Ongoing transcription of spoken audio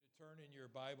Turn in your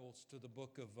Bibles to the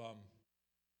book of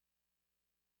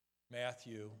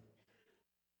Matthew,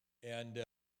 and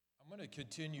I'm going to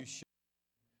continue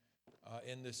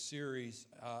in this series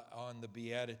on the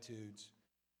Beatitudes.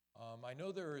 I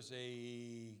know there is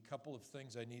a couple of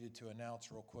things I needed to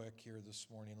announce real quick here this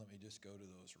morning. Let me just go to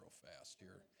those real fast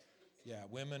here. Yeah,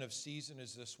 Women of Season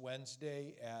is this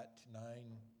Wednesday at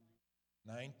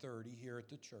 9:30 here at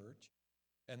the church.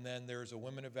 And then there's a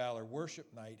Women of Valor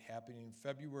worship night happening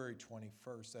February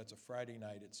 21st. That's a Friday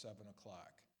night at 7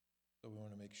 o'clock. So we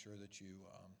want to make sure that you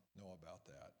know about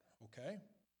that. Okay?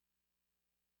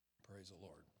 Praise the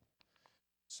Lord.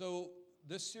 So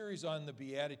this series on the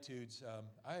Beatitudes,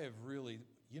 I have really,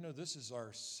 this is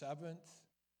our 7th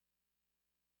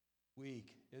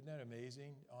week. Isn't that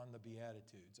amazing? On the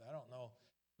Beatitudes. I don't know.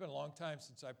 It's been a long time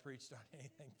since I preached on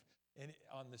anything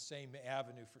on the same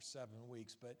avenue for 7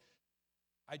 weeks, but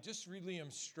I just really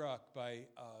am struck by,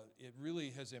 it really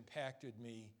has impacted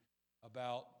me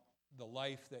about the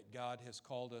life that God has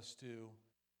called us to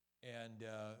and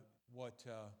what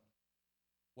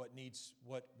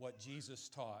Jesus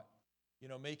taught.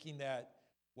 Making that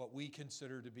what we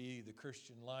consider to be the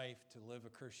Christian life, to live a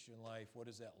Christian life. What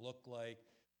does that look like?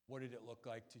 What did it look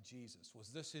like to Jesus? Was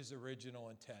this his original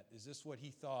intent? Is this what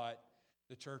he thought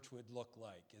the church would look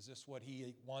like? Is this what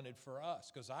he wanted for us?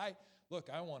 Because I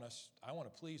want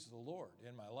to please the Lord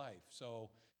in my life. So,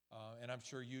 and I'm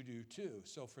sure you do too.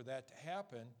 So for that to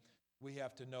happen, we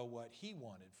have to know what he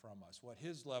wanted from us, what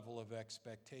his level of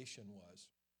expectation was.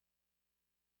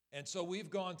 And so we've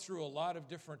gone through a lot of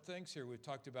different things here. We've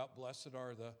talked about blessed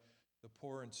are the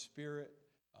poor in spirit,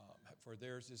 for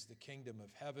theirs is the kingdom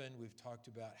of heaven. We've talked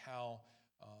about how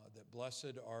that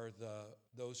blessed are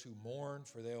those who mourn,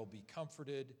 for they will be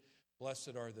comforted.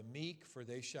 Blessed are the meek, for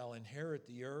they shall inherit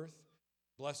the earth.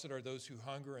 Blessed are those who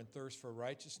hunger and thirst for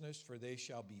righteousness, for they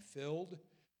shall be filled.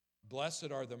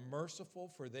 Blessed are the merciful,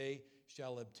 for they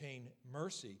shall obtain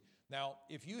mercy. Now,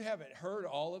 if you haven't heard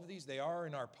all of these, they are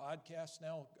in our podcast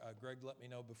now. Greg let me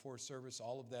know before service.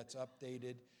 All of that's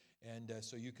updated, and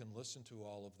so you can listen to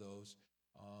all of those.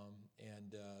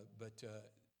 But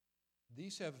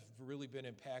these have really been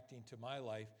impacting to my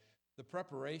life. The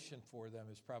preparation for them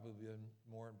has probably been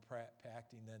more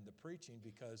impacting than the preaching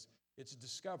because it's a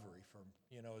discovery from,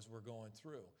 as we're going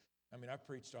through. I mean, I've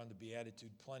preached on the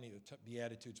Beatitudes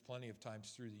plenty of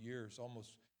times through the years,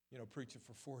 almost, preaching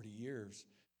for 40 years.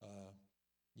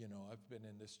 I've been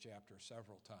in this chapter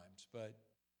several times. But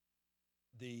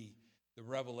the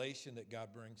revelation that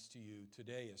God brings to you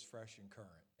today is fresh and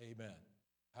current. Amen.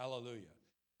 Hallelujah.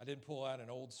 I didn't pull out an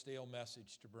old stale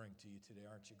message to bring to you today.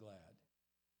 Aren't you glad?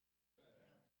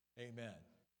 Amen.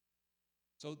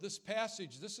 So this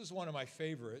passage, this is one of my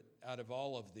favorite out of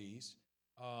all of these.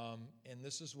 And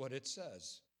this is what it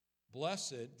says.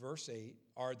 Blessed, verse 8,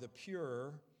 are the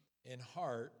pure in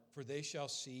heart, for they shall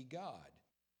see God.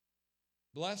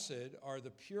 Blessed are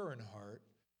the pure in heart,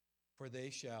 for they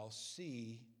shall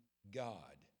see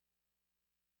God.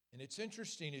 And it's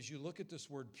interesting as you look at this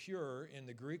word pure in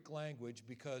the Greek language,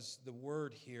 because the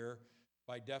word here,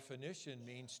 by definition,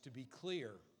 means to be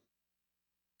clear.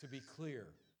 To be clear.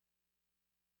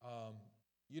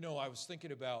 I was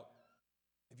thinking about,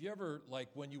 have you ever, like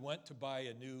when you went to buy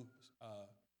a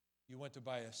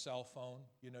cell phone,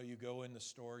 you go in the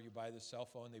store, you buy the cell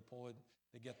phone,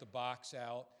 they get the box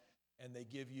out, and they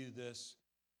give you this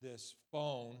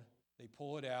phone, they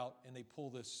pull it out, and they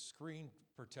pull this screen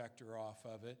protector off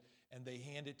of it, and they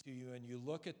hand it to you, and you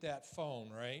look at that phone,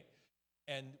 right?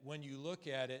 And when you look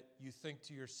at it, you think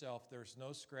to yourself, there's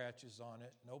no scratches on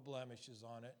it, no blemishes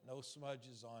on it, no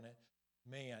smudges on it.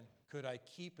 Man, could I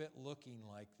keep it looking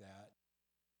like that?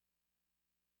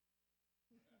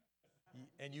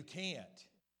 And you can't,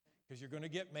 because you're going to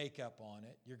get makeup on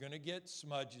it. You're going to get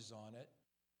smudges on it.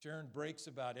 Sharon breaks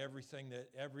about every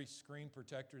screen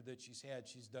protector that she's had.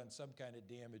 She's done some kind of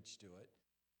damage to it.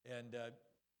 And,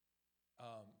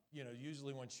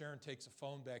 usually when Sharon takes a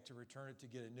phone back to return it to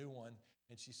get a new one,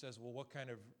 and she says, well, what kind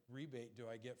of rebate do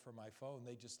I get for my phone?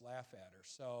 They just laugh at her.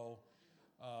 So,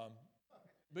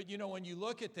 but when you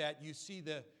look at that, you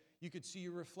could see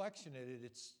your reflection in it.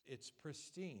 It's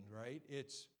pristine, right?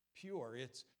 It's pure.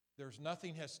 There's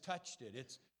nothing has touched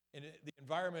it. The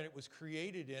environment it was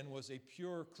created in was a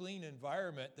pure, clean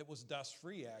environment that was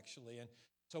dust-free, actually. And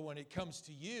so when it comes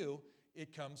to you,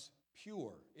 it comes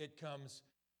pure. It comes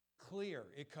clear.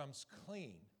 It comes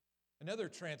clean. Another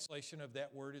translation of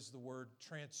that word is the word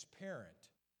transparent.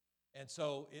 And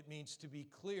so it means to be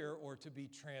clear or to be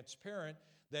transparent,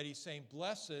 that he's saying,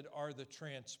 blessed are the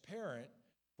transparent,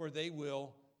 for they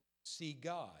will see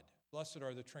God. Blessed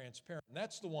are the transparent. And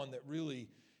that's the one that really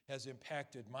has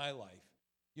impacted my life.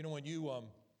 You know,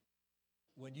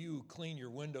 when you clean your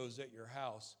windows at your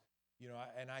house, you know,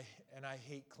 and I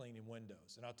hate cleaning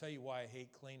windows. And I'll tell you why I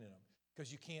hate cleaning them.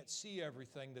 Because you can't see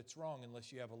everything that's wrong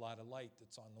unless you have a lot of light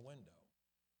that's on the window.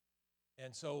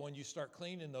 And so when you start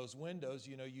cleaning those windows,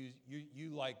 you know,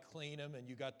 you like clean them and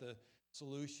you got the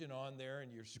solution on there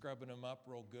and you're scrubbing them up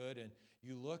real good, and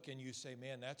you look and you say,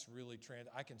 man, that's really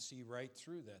I can see right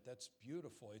through that. That's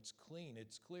beautiful. It's clean.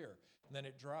 It's clear. And then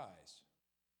it dries.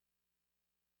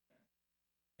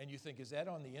 And you think, is that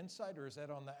on the inside or is that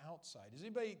on the outside? Does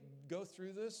anybody go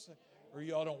through this? Or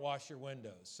you all don't wash your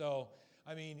windows? So,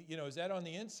 I mean, you know, is that on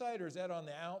the inside or is that on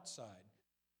the outside?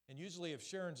 And usually if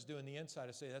Sharon's doing the inside,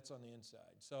 I say that's on the inside.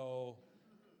 So,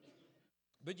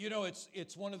 but you know,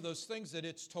 it's one of those things that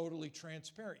it's totally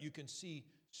transparent. You can see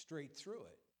straight through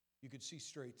it. You can see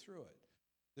straight through it.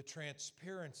 The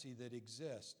transparency that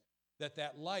exists,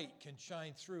 that light can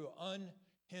shine through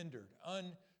unhindered,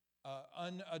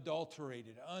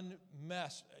 unadulterated,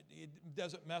 unmessed. It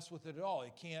doesn't mess with it at all.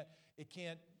 It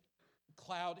can't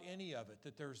cloud any of it,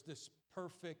 that there's this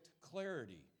perfect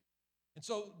clarity. And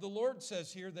so the Lord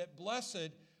says here that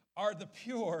blessed are the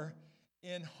pure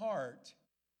in heart,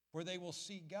 for they will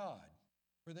see God.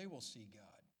 For they will see God.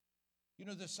 You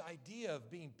know, this idea of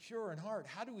being pure in heart,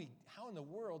 how in the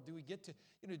world do we get to,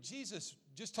 you know, Jesus,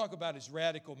 just talk about his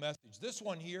radical message. This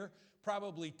one here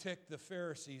probably ticked the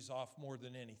Pharisees off more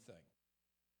than anything.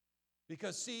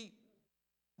 Because see,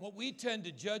 what we tend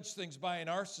to judge things by in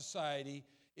our society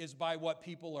is by what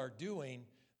people are doing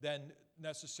than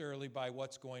necessarily by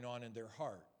what's going on in their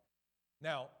heart.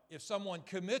 Now, if someone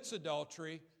commits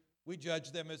adultery, we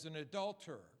judge them as an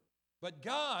adulterer. But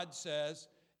God says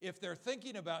if they're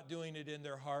thinking about doing it in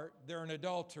their heart, they're an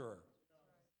adulterer,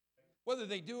 whether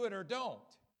they do it or don't.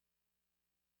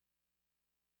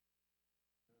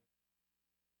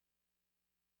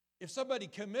 If somebody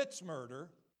commits murder,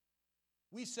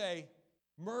 we say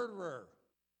murderer,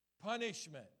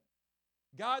 punishment.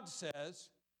 God says,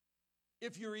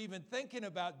 if you're even thinking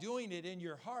about doing it in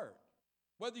your heart,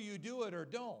 whether you do it or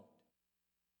don't,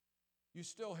 you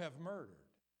still have murdered.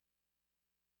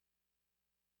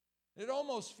 It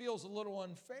almost feels a little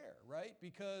unfair, right?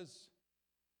 Because,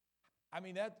 I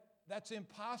mean, that's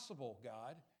impossible,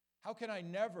 God. How can I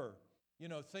never, you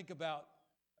know, think about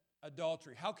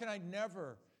adultery? How can I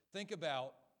never think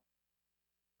about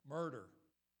murder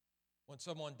when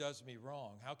someone does me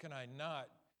wrong? How can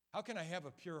I have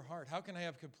a pure heart? How can I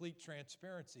have complete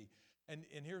transparency? And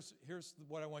here's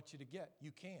what I want you to get.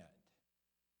 You can't.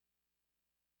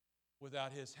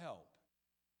 Without his help.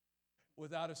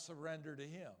 Without a surrender to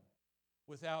him.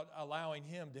 Without allowing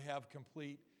him to have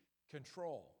complete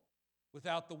control.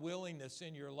 Without the willingness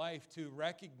in your life to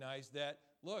recognize that,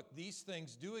 look, these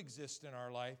things do exist in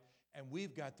our life, and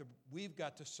we've got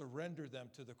to surrender them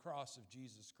to the cross of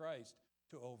Jesus Christ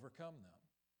to overcome them.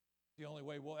 It's the only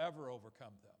way we'll ever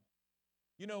overcome them.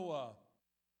 You know,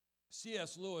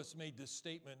 C.S. Lewis made this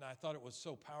statement, and I thought it was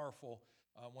so powerful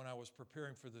when I was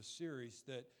preparing for this series,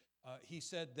 that he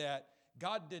said that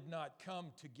God did not come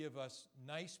to give us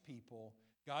nice people.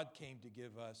 God came to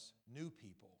give us new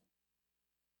people.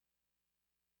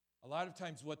 A lot of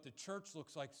times what the church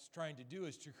looks like it's trying to do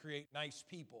is to create nice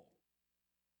people.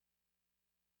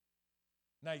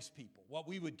 Nice people. What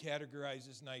we would categorize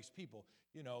as nice people.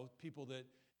 You know, people that,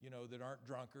 you know, that aren't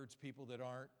drunkards, people that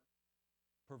aren't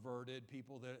perverted,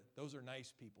 those are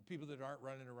nice people. People that aren't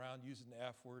running around using the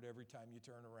F word every time you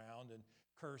turn around and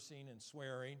cursing and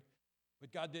swearing.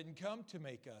 But God didn't come to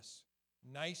make us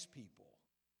nice people.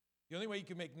 The only way you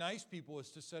can make nice people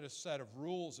is to set a set of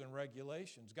rules and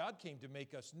regulations. God came to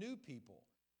make us new people.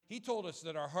 He told us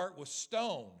that our heart was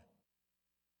stone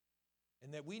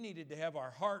and that we needed to have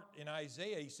our heart. In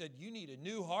Isaiah, he said, you need a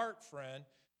new heart, friend.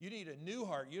 You need a new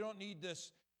heart. You don't need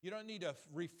this. You don't need a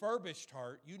refurbished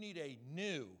heart. You need a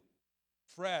new,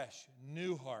 fresh,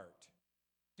 new heart.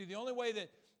 See, the only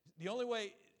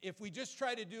way, if we just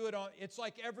try to do it it's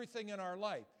like everything in our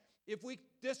life. If we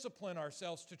discipline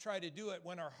ourselves to try to do it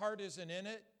when our heart isn't in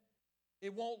it,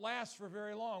 it won't last for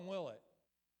very long, will it?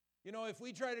 You know, if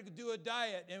we try to do a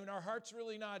diet and our heart's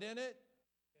really not in it,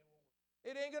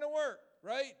 it ain't going to work,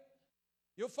 right?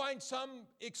 You'll find some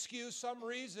excuse, some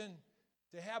reason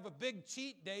to have a big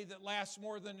cheat day that lasts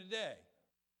more than a day.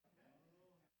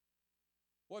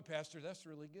 Boy, Pastor, that's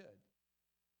really good.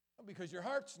 Well, because your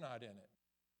heart's not in it.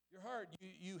 Your heart,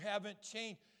 you haven't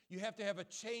changed. You have to have a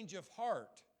change of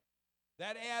heart.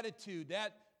 That attitude,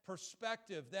 that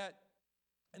perspective,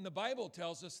 and the Bible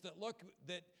tells us that, look,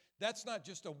 that's not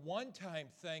just a one-time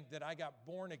thing that I got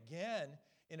born again.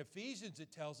 In Ephesians,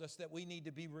 it tells us that we need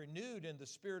to be renewed in the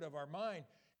spirit of our mind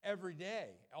every day,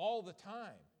 all the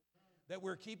time. that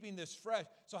we're keeping this fresh.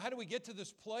 So how do we get to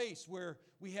this place where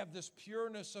we have this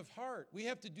pureness of heart? We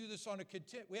have to do this on a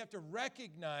we have to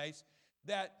recognize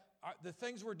that the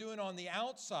things we're doing on the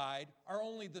outside are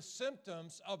only the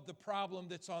symptoms of the problem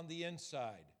that's on the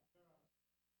inside.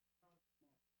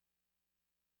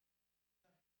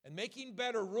 And making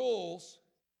better rules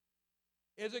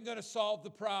isn't going to solve the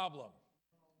problem.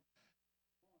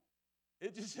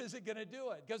 It just isn't going to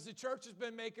do it, because the church has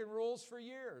been making rules for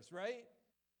years, right?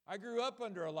 I grew up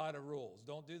under a lot of rules.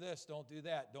 Don't do this, don't do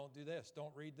that, don't do this,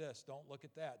 don't read this, don't look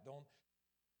at that, don't.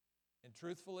 And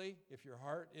truthfully, if your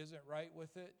heart isn't right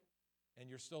with it and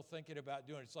you're still thinking about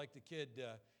doing it, it's like the kid,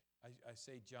 I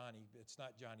say Johnny, it's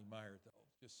not Johnny Meyer though,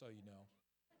 just so you know.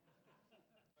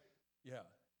 Yeah.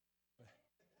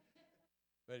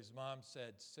 But his mom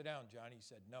said, "Sit down, Johnny." He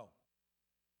said, "No."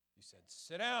 He said,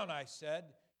 "Sit down," I said.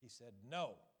 He said,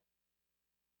 "No."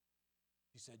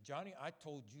 She said, "Johnny, I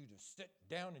told you to sit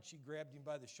down," and she grabbed him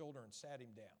by the shoulder and sat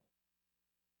him down.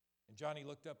 And Johnny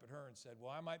looked up at her and said,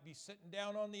 "Well, I might be sitting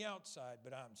down on the outside,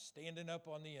 but I'm standing up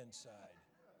on the inside."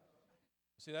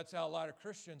 See, that's how a lot of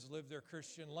Christians live their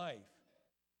Christian life.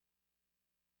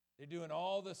 They're doing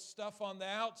all the stuff on the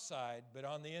outside, but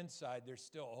on the inside, there's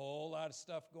still a whole lot of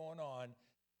stuff going on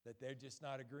that they're just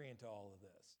not agreeing to all of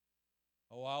this.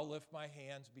 Oh, I'll lift my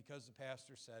hands because the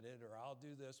pastor said it, or I'll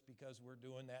do this because we're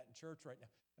doing that in church right now.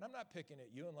 And I'm not picking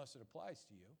at you unless it applies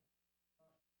to you.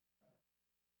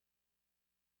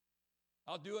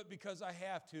 I'll do it because I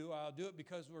have to. I'll do it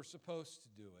because we're supposed to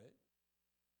do it.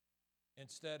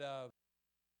 Instead of,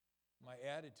 my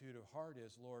attitude of heart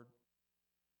is, Lord,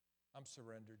 I'm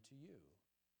surrendered to you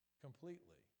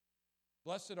completely.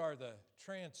 Blessed are the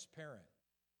transparent.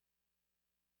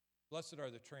 Blessed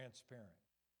are the transparent.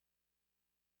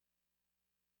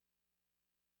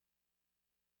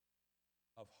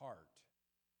 Of heart,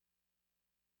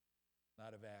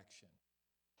 not of action.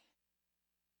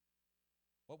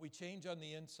 What we change on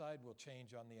the inside will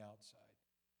change on the outside.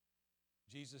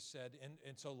 Jesus said,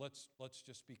 and so let's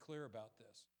just be clear about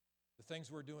this. The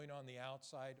things we're doing on the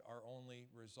outside are only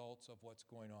results of what's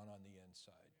going on the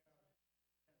inside.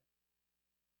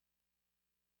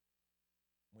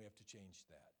 We have to change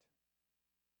that.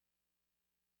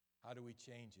 How do we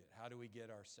change it? How do we get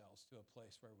ourselves to a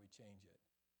place where we change it?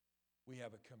 We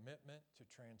have a commitment to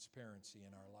transparency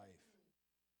in our life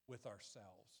with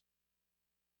ourselves.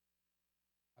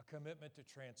 A commitment to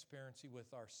transparency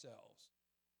with ourselves.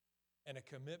 And a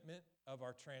commitment of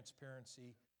our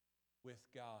transparency with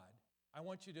God. I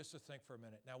want you just to think for a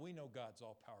minute. Now, we know God's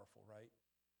all powerful, right?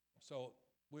 So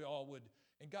we all would,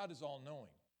 and God is all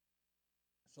knowing.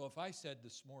 So if I said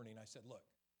this morning, I said, look,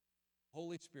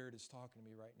 Holy Spirit is talking to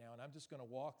me right now, and I'm just going to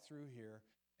walk through here,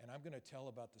 and I'm going to tell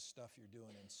about the stuff you're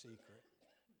doing in secret.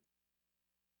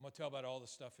 I'm going to tell about all the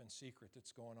stuff in secret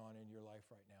that's going on in your life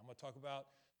right now. I'm going to talk about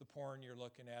the porn you're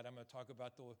looking at. I'm going to talk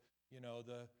about the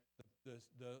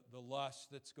lust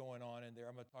that's going on in there.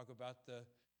 I'm going to talk about the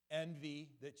envy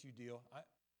that you deal.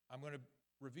 I'm going to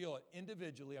reveal it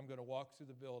individually. I'm going to walk through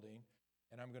the building,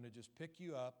 and I'm going to just pick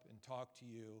you up and talk to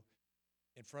you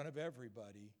in front of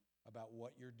everybody about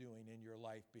what you're doing in your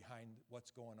life behind what's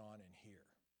going on in here.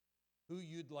 Who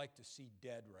you'd like to see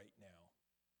dead right now.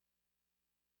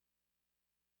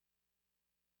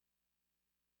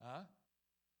 Huh?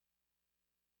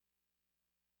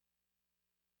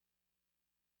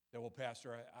 Well,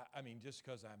 Pastor, I mean, just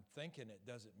because I'm thinking it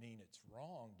doesn't mean it's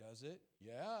wrong, does it?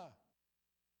 Yeah,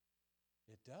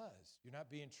 it does. You're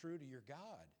not being true to your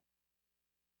God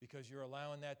because you're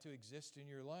allowing that to exist in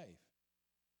your life.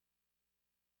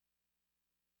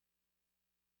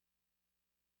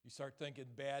 You start thinking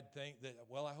bad things,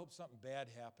 well, I hope something bad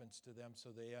happens to them so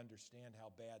they understand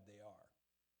how bad they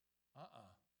are.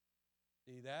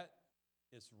 See, that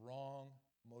is wrong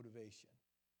motivation.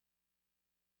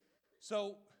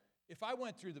 So, if I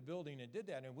went through the building and did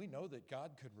that, and we know that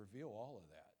God could reveal all of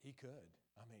that. He could.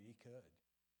 I mean, He could.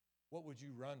 What would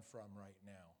you run from right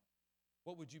now?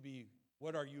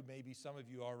 What are you, maybe some of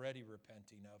you already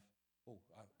repenting of? Oh,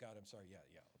 God, I'm sorry. Yeah.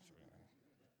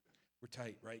 We're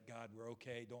tight, right? God, we're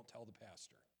okay. Don't tell the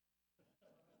pastor.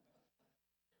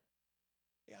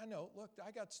 Yeah, I know. Look,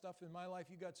 I got stuff in my life.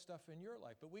 You got stuff in your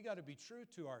life. But we got to be true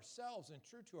to ourselves and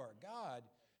true to our God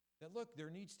that, look, there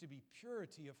needs to be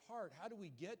purity of heart. How do we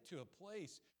get to a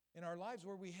place in our lives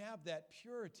where we have that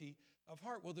purity of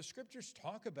heart? Well, the scriptures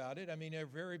talk about it. I mean, they're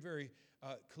very, very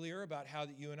clear about how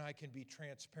that you and I can be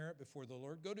transparent before the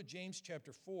Lord. Go to James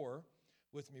chapter 4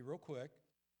 with me real quick.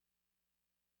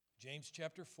 James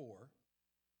chapter 4.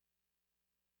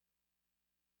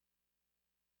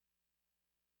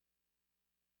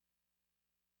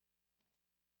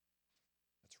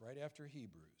 That's right after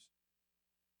Hebrews.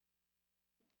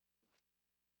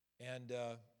 And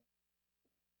I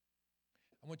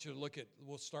want you to look at,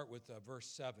 we'll start with verse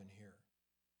 7 here.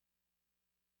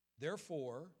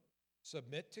 Therefore,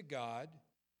 submit to God,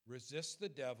 resist the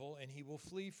devil, and he will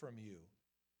flee from you.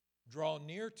 Draw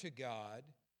near to God,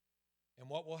 and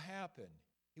what will happen?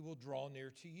 He will draw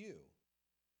near to you.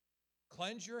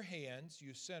 Cleanse your hands,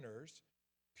 you sinners.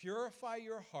 Purify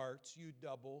your hearts, you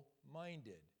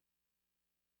double-minded.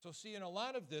 So see, in a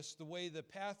lot of this, the way the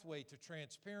pathway to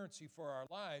transparency for our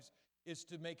lives is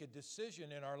to make a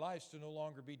decision in our lives to no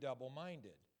longer be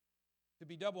double-minded. To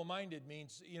be double-minded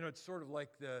means, it's sort of like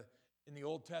in the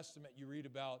Old Testament you read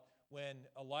about when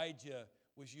Elijah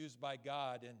was used by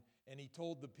God and he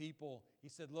told the people, he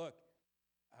said, look,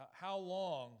 how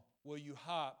long will you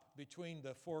hop between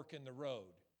the fork and the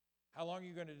road? How long are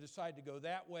you going to decide to go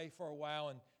that way for a while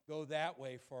and go that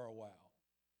way for a while?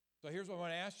 So here's what I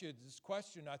want to ask you. This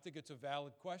question, I think it's a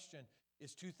valid question.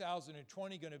 Is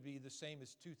 2020 going to be the same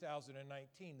as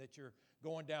 2019, that you're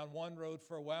going down one road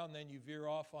for a while and then you veer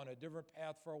off on a different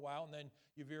path for a while and then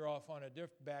you veer off on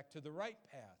back to the right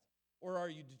path? Or are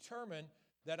you determined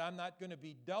that I'm not going to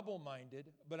be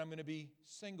double-minded, but I'm going to be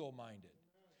single-minded?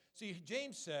 See,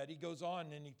 James said, he goes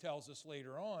on and he tells us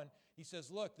later on, he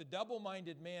says, look, the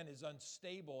double-minded man is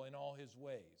unstable in all his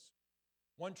ways.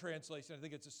 One translation, I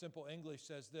think it's a simple English,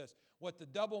 says this: what the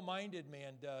double-minded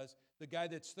man does, the guy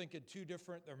that's thinking two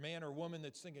different, or man or woman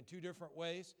that's thinking two different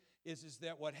ways, is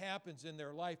that what happens in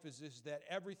their life is that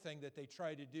everything that they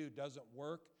try to do doesn't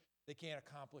work. They can't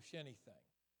accomplish anything.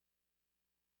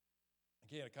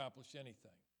 They can't accomplish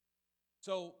anything.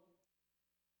 So,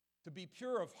 to be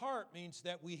pure of heart means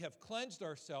that we have cleansed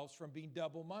ourselves from being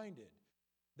double-minded.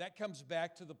 That comes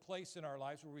back to the place in our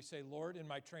lives where we say, Lord, in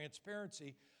my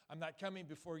transparency, I'm not coming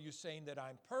before you saying that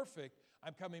I'm perfect.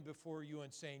 I'm coming before you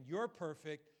and saying, you're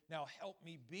perfect. Now help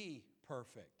me be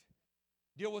perfect.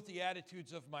 Deal with the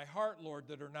attitudes of my heart, Lord,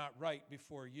 that are not right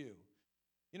before you.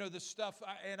 The stuff,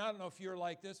 and I don't know if you're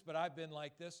like this, but I've been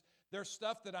like this. There's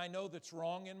stuff that I know that's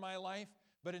wrong in my life,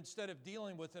 but instead of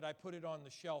dealing with it, I put it on the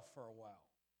shelf for a while.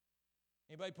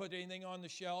 Anybody put anything on the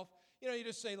shelf? You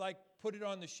just say, like, put it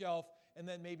on the shelf, and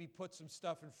then maybe put some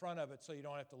stuff in front of it so you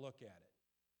don't have to look at it.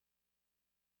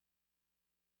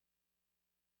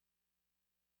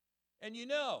 And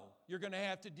you're going to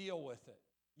have to deal with it.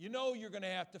 You're going to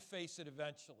have to face it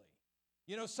eventually.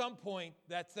 Some point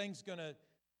that thing's going to,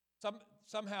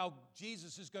 somehow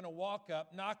Jesus is going to walk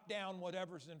up, knock down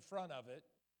whatever's in front of it,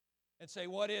 and say,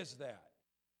 what is that?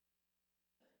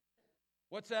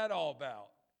 What's that all about?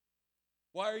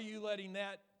 Why are you letting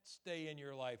that stay in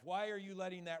your life? Why are you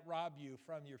letting that rob you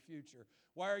from your future?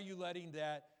 Why are you letting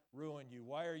that ruin you?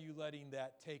 Why are you letting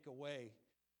that take away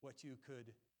what you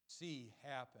could see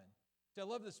happen? I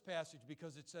love this passage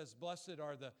because it says, blessed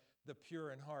are the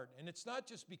pure in heart. And it's not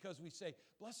just because we say,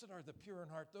 blessed are the pure in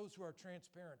heart, those who are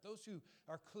transparent, those who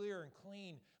are clear and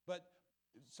clean, but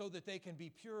so that they can be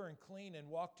pure and clean and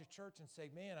walk to church and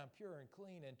say, man, I'm pure and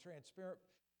clean and transparent.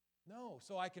 No,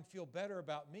 so I can feel better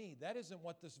about me. That isn't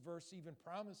what this verse even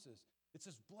promises. It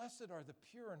says, blessed are the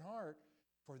pure in heart,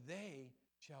 for they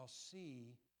shall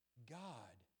see God.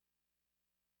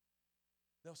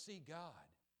 They'll see God.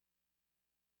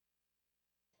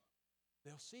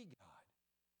 They'll see God.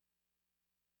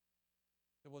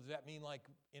 So, well, does that mean like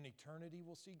in eternity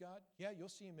we'll see God? Yeah, you'll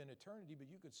see him in eternity, but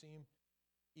you could see him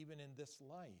even in this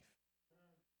life.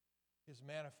 His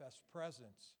manifest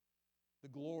presence, the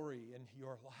glory in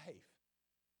your life.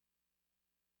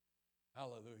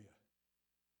 Hallelujah.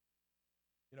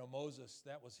 Moses,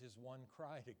 that was his one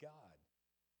cry to God.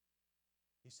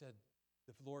 He said,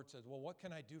 the Lord said, well, what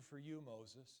can I do for you,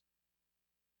 Moses?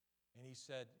 And he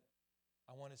said,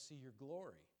 I want to see your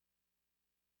glory.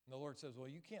 And the Lord says, well,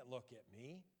 you can't look at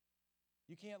me.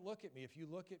 You can't look at me. If you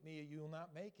look at me, you will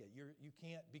not make it. You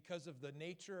can't, because of the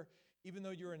nature, even though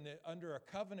you're under a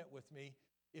covenant with me,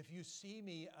 if you see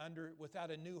me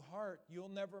without a new heart, you'll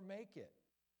never make it.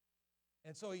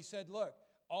 And so he said, look,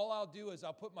 all I'll do is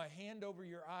I'll put my hand over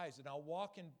your eyes and I'll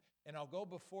walk and I'll go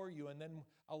before you and then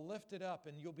I'll lift it up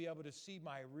and you'll be able to see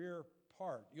my rear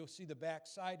part. You'll see the back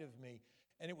side of me.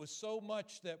 And it was so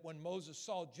much that when Moses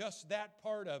saw just that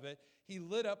part of it, he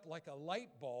lit up like a light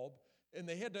bulb, and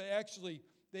they actually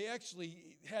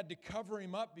had to cover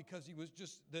him up because he was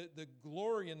just the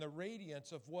glory and the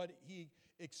radiance of what he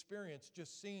experienced,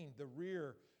 just seeing the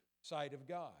rear side of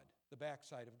God, the back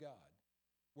side of God,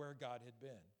 where God had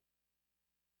been.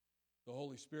 The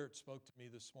Holy Spirit spoke to me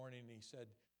this morning, and he said,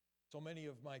 so many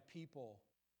of my people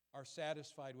are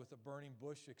satisfied with a burning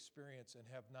bush experience and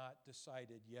have not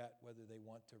decided yet whether they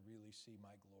want to really see my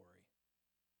glory.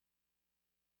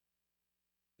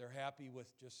 They're happy with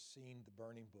just seeing the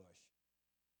burning bush.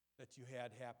 that you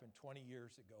had happen 20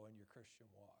 years ago in your Christian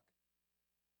walk,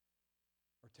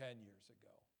 or 10 years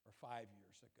ago, or 5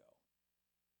 years ago.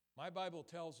 My Bible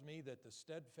tells me that the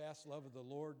steadfast love of the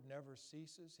Lord never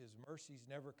ceases, His mercies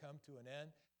never come to an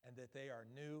end, and that they are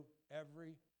new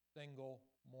every single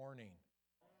morning.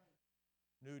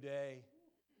 New day,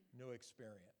 new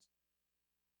experience.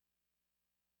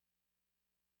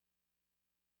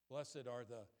 Blessed are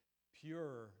the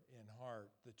pure in heart,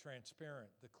 the transparent,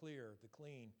 the clear, the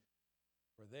clean,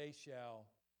 for they shall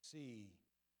see.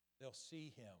 They'll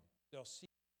see Him. They'll see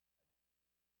God.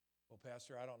 Well,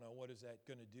 Pastor, I don't know, what is that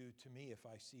going to do to me if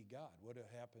I see God? What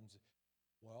happens?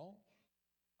 Well,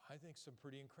 I think some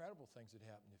pretty incredible things would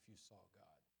happen if you saw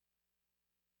God.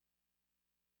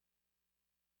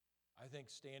 I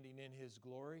think standing in His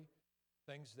glory,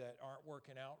 things that aren't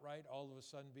working out right all of a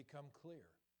sudden become clear.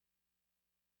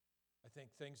 I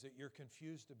think things that you're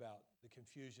confused about, the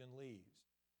confusion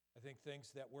leaves. I think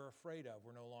things that we're afraid of,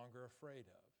 we're no longer afraid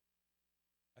of.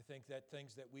 I think that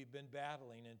things that we've been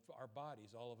battling in our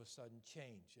bodies all of a sudden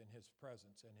change in His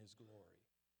presence and His glory.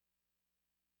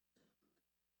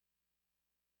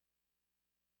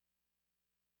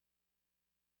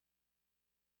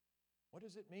 What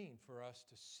does it mean for us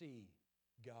to see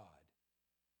God?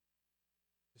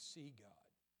 To see God.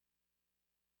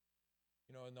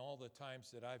 You know, in all the times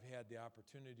that I've had the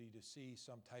opportunity to see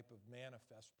some type of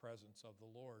manifest presence of the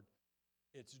Lord,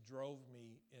 it's drove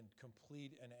me in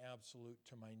complete and absolute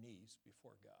to my knees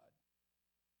before God.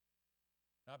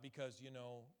 Not because, you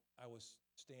know, I was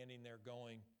standing there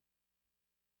going,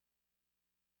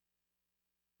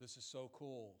 this is so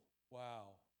cool,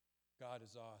 wow, God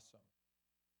is awesome.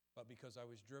 But because I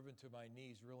was driven to my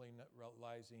knees, really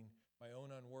realizing my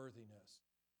own unworthiness,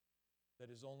 that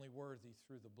is only worthy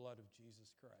through the blood of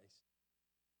Jesus Christ.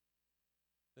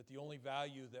 That the only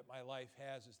value that my life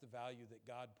has is the value that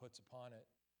God puts upon it.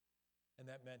 And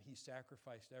that meant He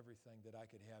sacrificed everything that I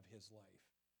could have His life.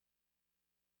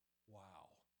 Wow.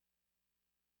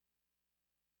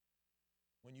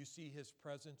 When you see His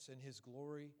presence and His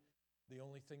glory, the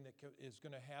only thing that is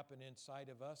going to happen inside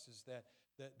of us is that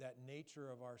nature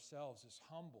of ourselves is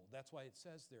humble. That's why it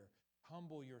says there,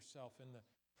 humble yourself in the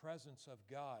presence of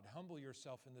God. Humble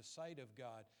yourself in the sight of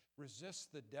God.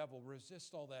 Resist the devil.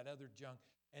 Resist all that other junk.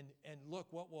 And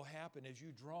look what will happen as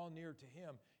you draw near to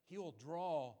Him. He will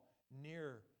draw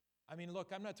near. I mean, look,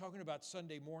 I'm not talking about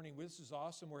Sunday morning. This is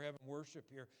awesome. We're having worship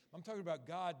here. I'm talking about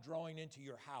God drawing into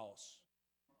your house.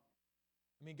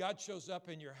 I mean, God shows up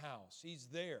in your house. He's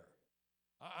there.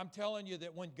 I'm telling you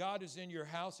that when God is in your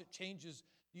house, it changes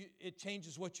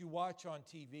what you watch on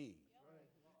TV.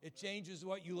 It changes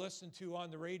what you listen to on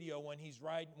the radio when He's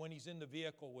riding, when He's in the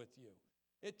vehicle with you.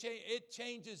 It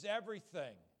changes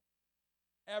everything.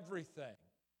 Everything.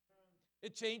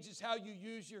 It changes how you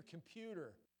use your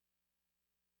computer.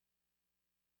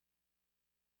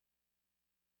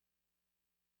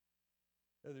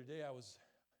 The other day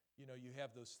you have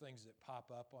those things that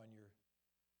pop up on your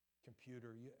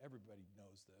computer. Everybody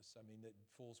knows this. I mean, it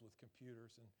fools with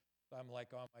computers. And I'm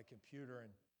like on my computer,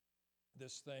 and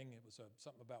this thing, it was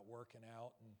something about working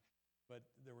out, but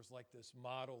there was like this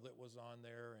model that was on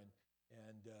there, and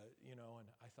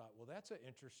I thought, well, that's an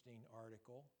interesting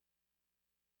article.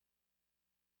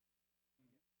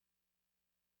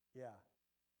 Yeah.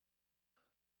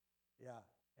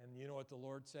 And you know what the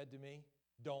Lord said to me?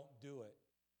 Don't do it.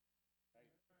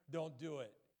 Don't do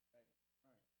it.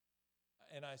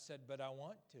 And I said, but I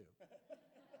want to.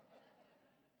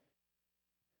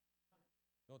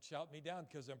 Don't shout me down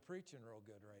because I'm preaching real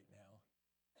good right now.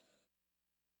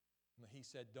 He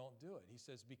said, don't do it. He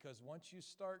says, because once you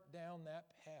start down that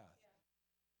path,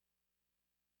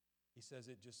 He says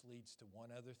it just leads to one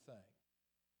other thing.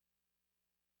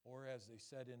 Or as they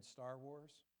said in Star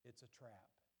Wars, it's a trap.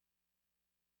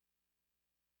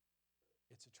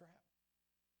 It's a trap.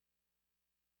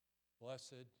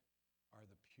 Blessed are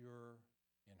the pure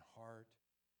in heart,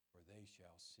 for they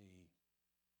shall see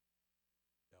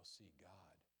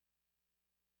God.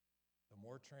 The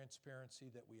more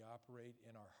transparency that we operate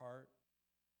in our heart,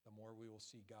 the more we will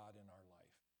see God in our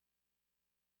life.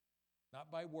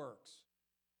 Not by works.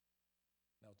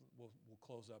 Now, we'll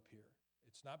close up here.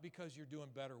 It's not because you're doing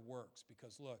better works,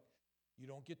 because look, you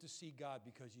don't get to see God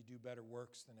because you do better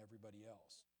works than everybody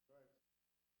else.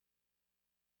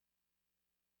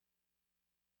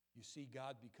 You see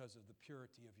God because of the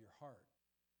purity of your heart.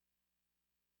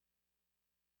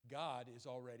 God is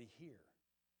already here.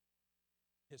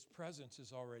 His presence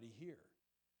is already here.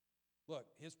 Look,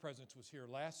 His presence was here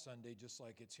last Sunday just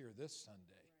like it's here this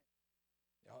Sunday.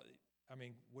 Right. I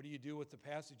mean, what do you do with the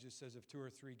passage that says if two or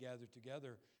three gather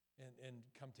together and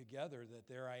come together, that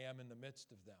there I am in the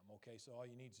midst of them. Okay, so all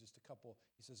you need is just a couple.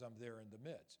 He says, I'm there in the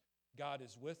midst. God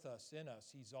is with us, in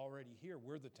us. He's already here.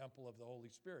 We're the temple of the Holy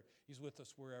Spirit. He's with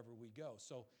us wherever we go.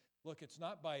 So look, it's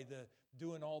not by the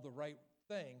doing all the right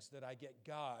things that I get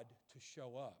God to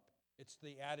show up. It's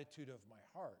the attitude of my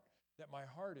heart, that my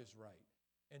heart is right.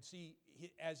 And see,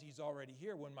 as He's already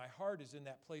here, when my heart is in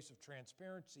that place of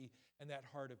transparency and that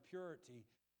heart of purity,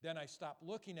 then I stop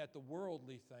looking at the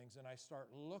worldly things and I start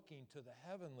looking to the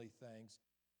heavenly things,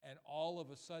 and all of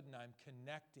a sudden I'm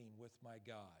connecting with my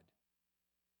God.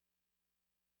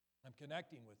 I'm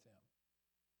connecting with Him.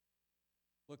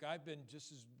 Look, I've been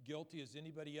just as guilty as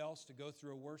anybody else to go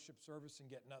through a worship service and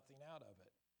get nothing out of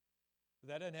it. But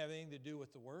that doesn't have anything to do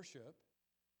with the worship,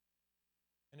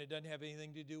 and it doesn't have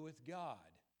anything to do with God.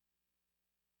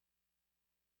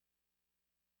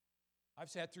 I've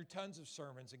sat through tons of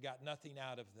sermons and got nothing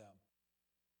out of them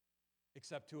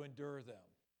except to endure them.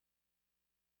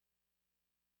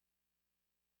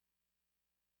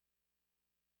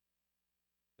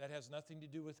 That has nothing to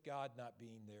do with God not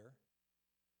being there,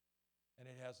 and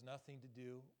it has nothing to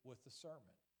do with the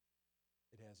sermon.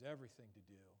 It has everything to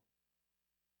do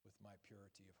with my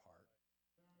purity of heart.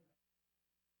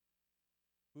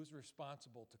 Who's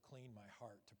responsible to clean my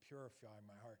heart, to purify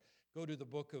my heart? Go to the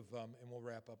book of, and we'll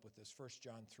wrap up with this, 1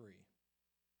 John 3.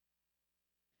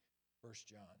 1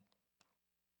 John.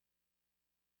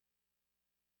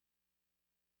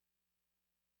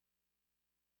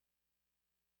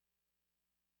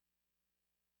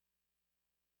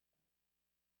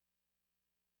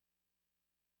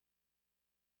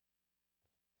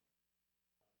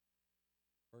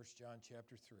 First John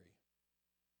chapter 3.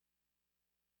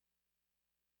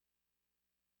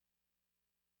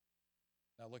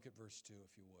 Now look at verse 2,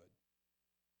 if you would.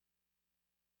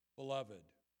 Beloved,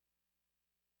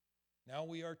 now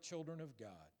we are children of God,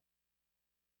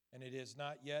 and it has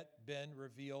not yet been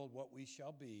revealed what we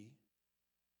shall be,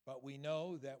 but we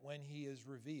know that when He is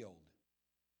revealed,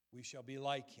 we shall be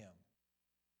like Him,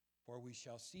 for we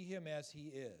shall see Him as He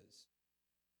is.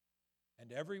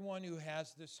 And everyone who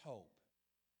has this hope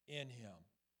in Him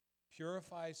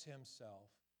purifies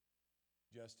himself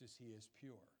just as He is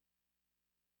pure.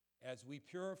 As we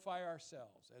purify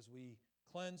ourselves, as we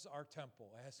cleanse our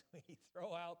temple, as we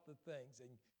throw out the things and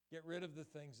get rid of the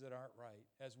things that aren't right,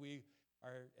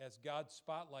 as God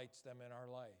spotlights them in our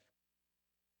life,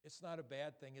 it's not a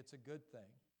bad thing, it's a good thing,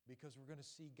 because we're going to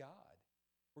see God.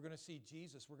 We're going to see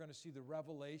Jesus. We're going to see the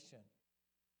revelation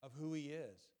of who He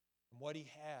is and what He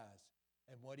has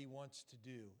and what He wants to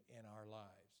do in our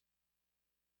lives.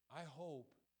 I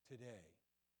hope today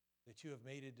that you have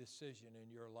made a decision in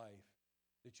your life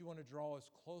that you want to draw as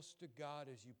close to God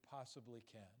as you possibly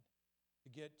can, to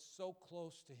get so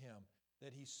close to Him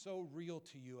that He's so real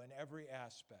to you in every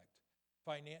aspect,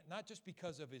 not just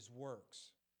because of His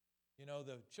works. You know,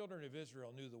 the children of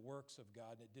Israel knew the works of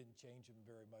God, and it didn't change them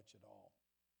very much at all.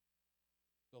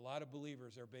 So a lot of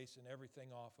believers are basing everything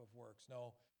off of works.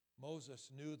 No, Moses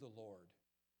knew the Lord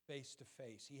face to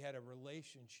face. He had a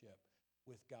relationship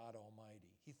with God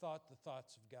Almighty. He thought the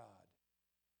thoughts of God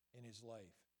in his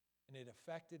life, and it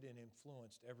affected and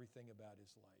influenced everything about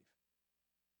his life.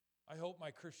 I hope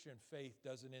my Christian faith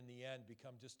doesn't in the end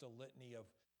become just a litany of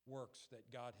works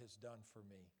that God has done for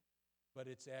me,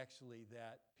 but it's actually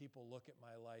that people look at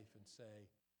my life and say,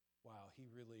 wow,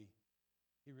 he really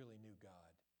knew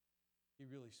God. He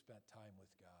really spent time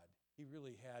with God. He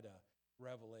really had a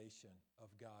revelation of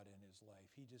God in his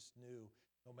life. He just knew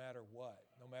no matter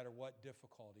what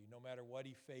difficulty, no matter what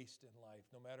he faced in life,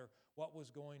 no matter what was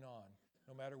going on,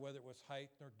 no matter whether it was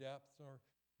height nor depth nor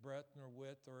breadth nor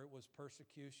width, or it was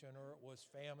persecution, or it was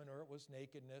famine, or it was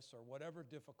nakedness, or whatever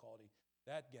difficulty,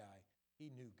 that guy,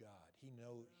 he knew God. He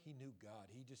knew God.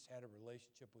 He just had a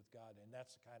relationship with God, and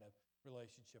that's the kind of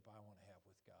relationship I want to have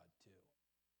with God too.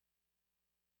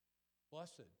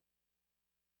 Blessed,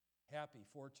 happy,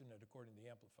 fortunate, according to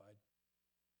the Amplified,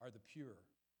 are the pure,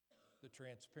 the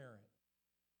transparent,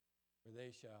 for they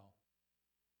shall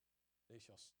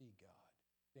see God.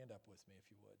 Stand up with me if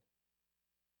you would.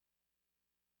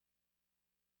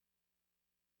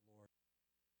 Lord.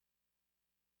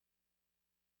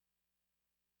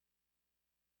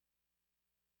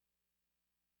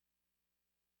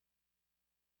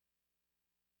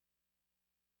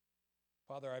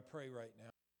 Father, I pray right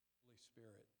now, Holy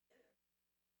Spirit, that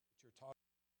you're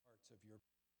talking to the hearts of your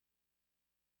people.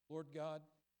 Lord God,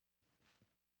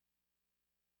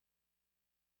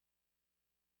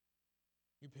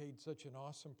 you paid such an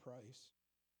awesome price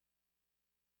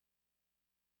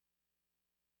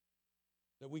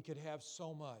that we could have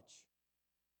so much.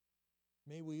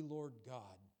 May we, Lord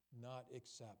God, not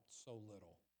accept so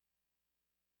little.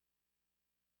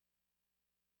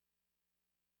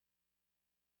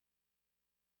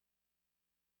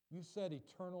 You said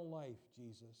eternal life,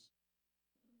 Jesus,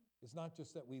 is not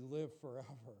just that we live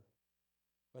forever,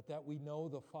 but that we know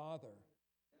the Father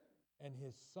and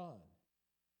His Son.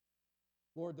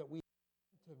 Lord, that we have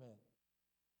an intimate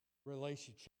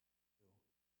relationship with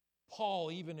you.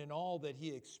 Paul, even in all that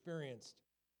he experienced,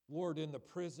 Lord, in the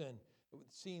prison,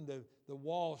 seeing the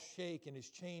walls shake and his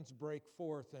chains break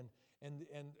forth,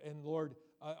 and Lord,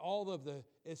 all of the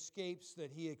escapes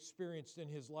that he experienced in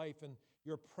his life, and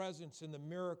your presence and the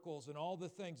miracles and all the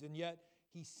things. And yet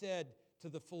he said to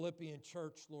the Philippian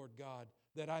church, Lord God,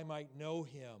 that I might know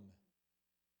Him,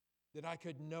 that I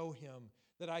could know Him,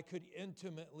 that I could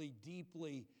intimately,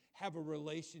 deeply have a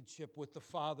relationship with the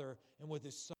Father and with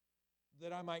His Son,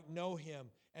 that I might know Him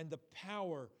and the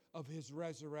power of His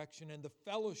resurrection and the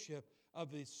fellowship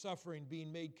of His suffering,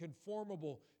 being made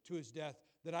conformable to His death,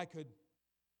 that I could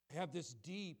have this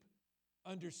deep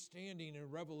understanding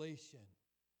and revelation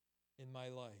in my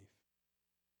life.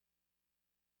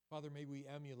 Father, may we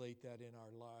emulate that in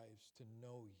our lives, to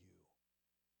know You,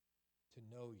 to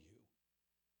know You,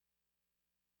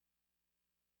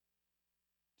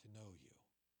 to know You.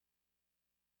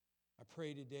 I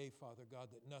pray today, Father God,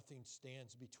 that nothing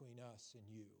stands between us and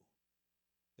You,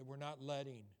 that we're not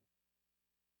letting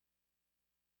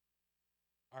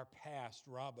our past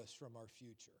rob us from our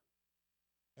future,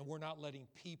 and we're not letting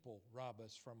people rob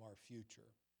us from our future.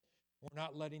 We're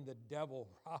not letting the devil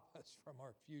rob us from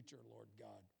our future, Lord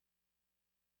God.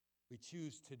 We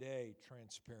choose today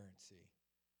transparency.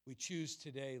 We choose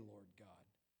today, Lord God,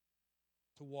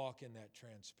 to walk in that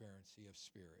transparency of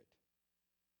spirit.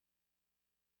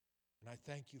 And I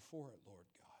thank You for it, Lord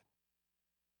God.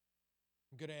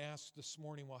 I'm going to ask this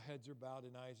morning, while heads are bowed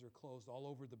and eyes are closed all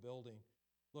over the building,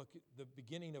 look, the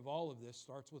beginning of all of this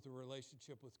starts with a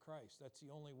relationship with Christ. That's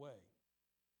the only way.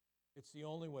 It's the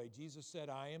only way. Jesus said,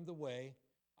 I am the way,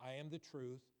 I am the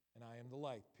truth, and I am the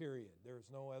life, period. There's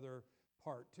no other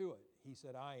part to it. He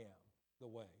said, I am the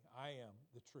way, I am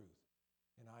the truth,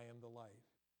 and I am the life.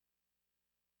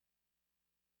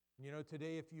 And you know,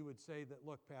 today if you would say that,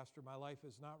 look, Pastor, my life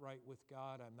is not right with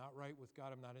God, I'm not right with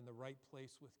God, I'm not in the right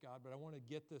place with God, but I want to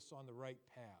get this on the right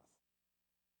path.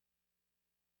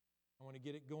 I want to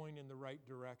get it going in the right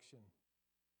direction.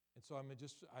 And so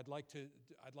I'd like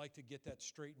to get that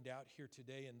straightened out here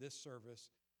today in this service.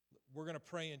 We're going to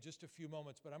pray in just a few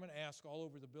moments, but I'm going to ask all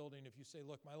over the building, if you say,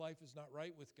 look, my life is not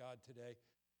right with God today,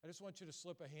 I just want you to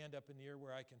slip a hand up in the air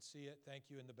where I can see it.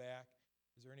 Thank you. In the back.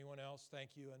 Is there anyone else?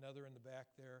 Thank you. Another in the back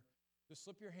there. Just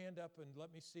slip your hand up and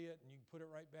let me see it, and you can put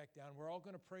it right back down. We're all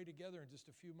going to pray together in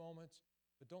just a few moments,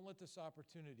 but don't let this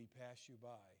opportunity pass you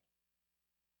by.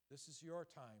 This is your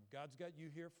time. God's got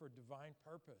you here for a divine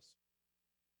purpose.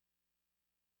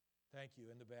 Thank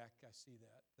you. In the back, I see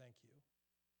that. Thank you.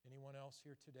 Anyone else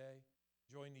here today?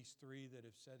 Join these three that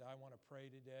have said, I want to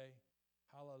pray today.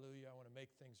 Hallelujah. I want to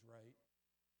make things right.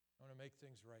 I want to make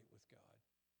things right with God.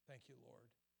 Thank you, Lord.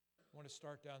 I want to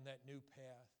start down that new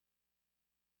path.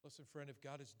 Listen, friend, if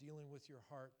God is dealing with your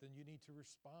heart, then you need to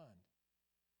respond.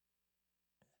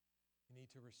 You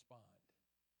need to respond.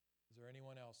 Is there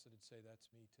anyone else that would say,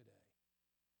 that's me today?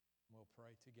 And we'll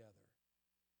pray together.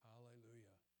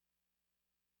 Hallelujah.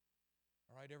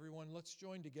 All right, everyone, let's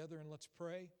join together and let's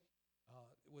pray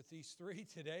with these three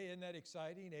today. Isn't that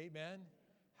exciting? Amen.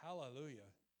 Hallelujah.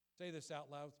 Say this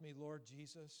out loud with me. Lord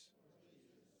Jesus,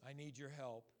 I need your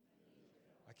help.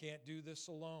 I can't do this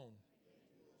alone.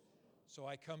 So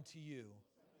I come to you.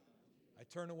 I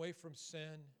turn away from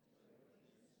sin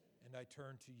and I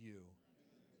turn to you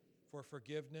for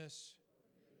forgiveness,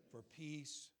 for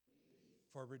peace,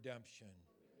 for redemption.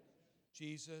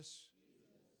 Jesus,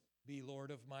 be Lord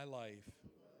of my life.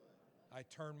 I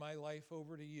turn my life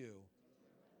over to you.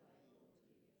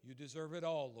 You deserve it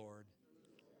all, Lord.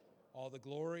 All the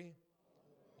glory,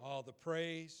 all the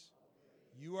praise.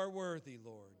 You are worthy,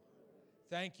 Lord.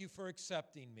 Thank you for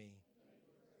accepting me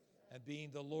and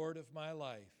being the Lord of my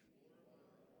life.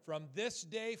 From this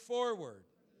day forward,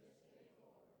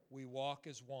 we walk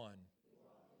as one.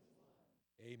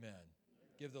 Amen.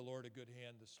 Give the Lord a good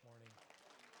hand this morning.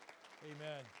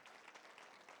 Amen.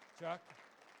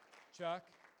 Chuck,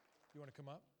 you want to come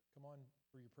up? Come on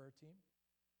for your prayer team.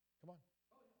 Come on.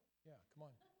 Yeah, come on.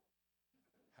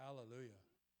 Hallelujah.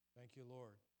 Thank you,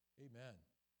 Lord. Amen.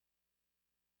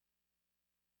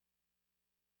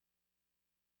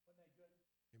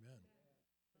 Amen.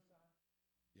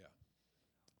 Yeah.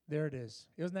 There it is.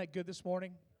 Isn't that good this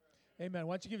morning? Amen.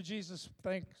 Why don't you give Jesus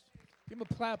thanks? Give him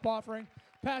a clap offering.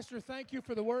 Pastor, thank you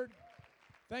for the word.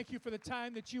 Thank you for the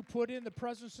time that you put in the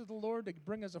presence of the Lord to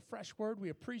bring us a fresh word. We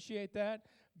appreciate that.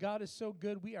 God is so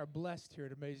good. We are blessed here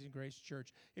at Amazing Grace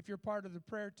Church. If you're part of the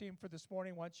prayer team for this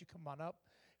morning, why don't you come on up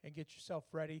and get yourself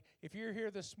ready. If you're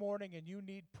here this morning and you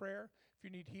need prayer, if you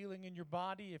need healing in your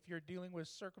body, if you're dealing with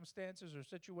circumstances or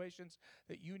situations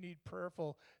that you need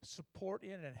prayerful support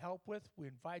in and help with, we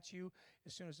invite you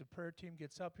as soon as the prayer team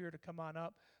gets up here to come on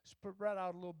up. Spread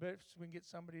out a little bit so we can get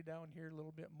somebody down here a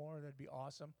little bit more. That'd be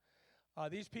awesome.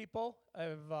 These people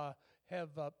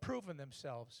have proven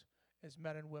themselves as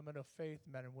men and women of faith,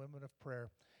 men and women of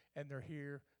prayer, and they're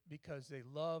here because they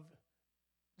love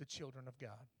the children of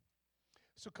God.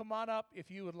 So come on up if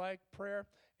you would like prayer,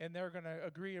 and they're going to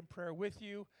agree in prayer with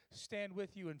you, stand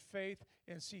with you in faith,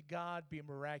 and see God be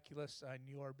miraculous on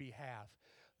your behalf.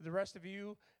 The rest of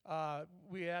you,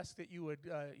 we ask that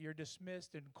you're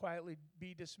dismissed and quietly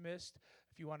be dismissed.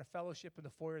 If you want a fellowship in the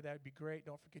foyer, that would be great.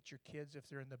 Don't forget your kids if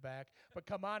they're in the back. But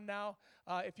come on now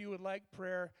if you would like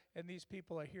prayer, and these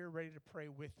people are here ready to pray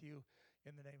with you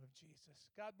in the name of Jesus.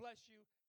 God bless you.